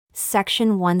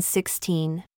Section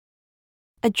 116.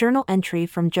 A journal entry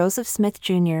from Joseph Smith,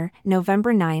 Jr.,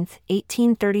 November 9,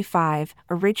 1835,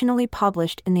 originally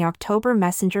published in the October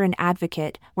Messenger and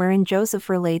Advocate, wherein Joseph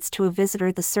relates to a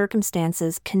visitor the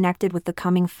circumstances connected with the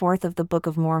coming forth of the Book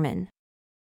of Mormon.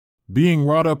 Being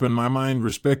wrought up in my mind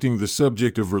respecting the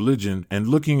subject of religion and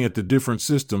looking at the different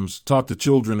systems taught the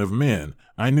children of men,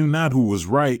 I knew not who was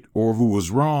right or who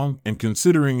was wrong, and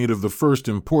considering it of the first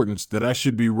importance that I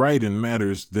should be right in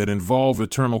matters that involve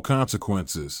eternal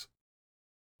consequences.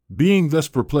 Being thus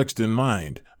perplexed in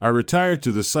mind, I retired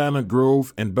to the silent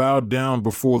grove and bowed down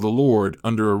before the Lord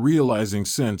under a realizing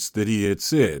sense that He had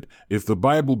said, "If the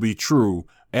Bible be true,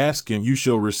 ask and you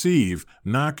shall receive,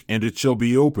 knock and it shall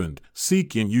be opened,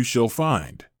 seek and you shall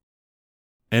find."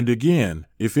 And again,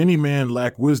 "If any man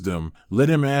lack wisdom, let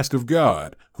him ask of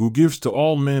God, who gives to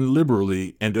all men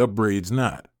liberally and upbraids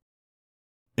not."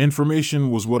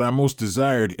 Information was what I most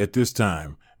desired at this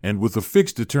time, and with a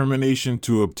fixed determination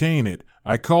to obtain it,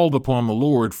 I called upon the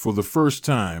Lord for the first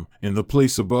time in the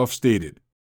place above stated.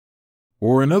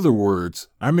 Or in other words,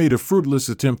 I made a fruitless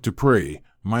attempt to pray.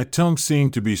 My tongue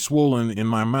seemed to be swollen in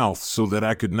my mouth so that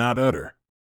I could not utter.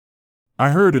 I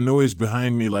heard a noise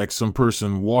behind me like some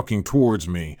person walking towards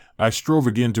me. I strove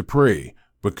again to pray,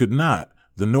 but could not.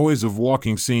 The noise of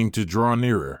walking seemed to draw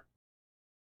nearer.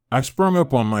 I sprung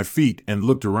up on my feet and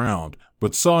looked around,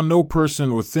 but saw no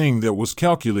person or thing that was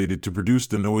calculated to produce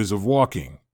the noise of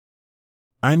walking.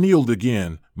 I kneeled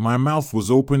again, my mouth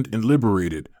was opened and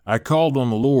liberated. I called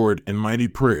on the Lord in mighty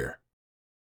prayer.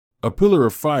 A pillar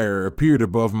of fire appeared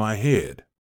above my head.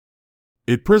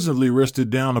 It presently rested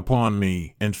down upon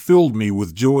me and filled me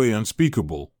with joy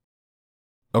unspeakable.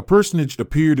 A personage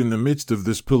appeared in the midst of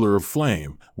this pillar of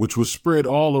flame, which was spread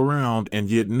all around and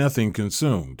yet nothing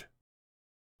consumed.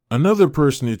 Another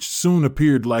personage soon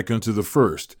appeared like unto the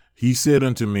first. He said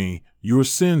unto me, "Your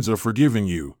sins are forgiven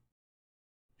you."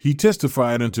 He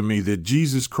testified unto me that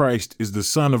Jesus Christ is the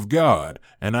Son of God,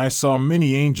 and I saw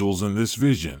many angels in this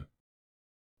vision.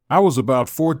 I was about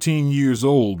 14 years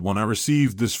old when I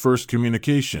received this first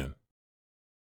communication.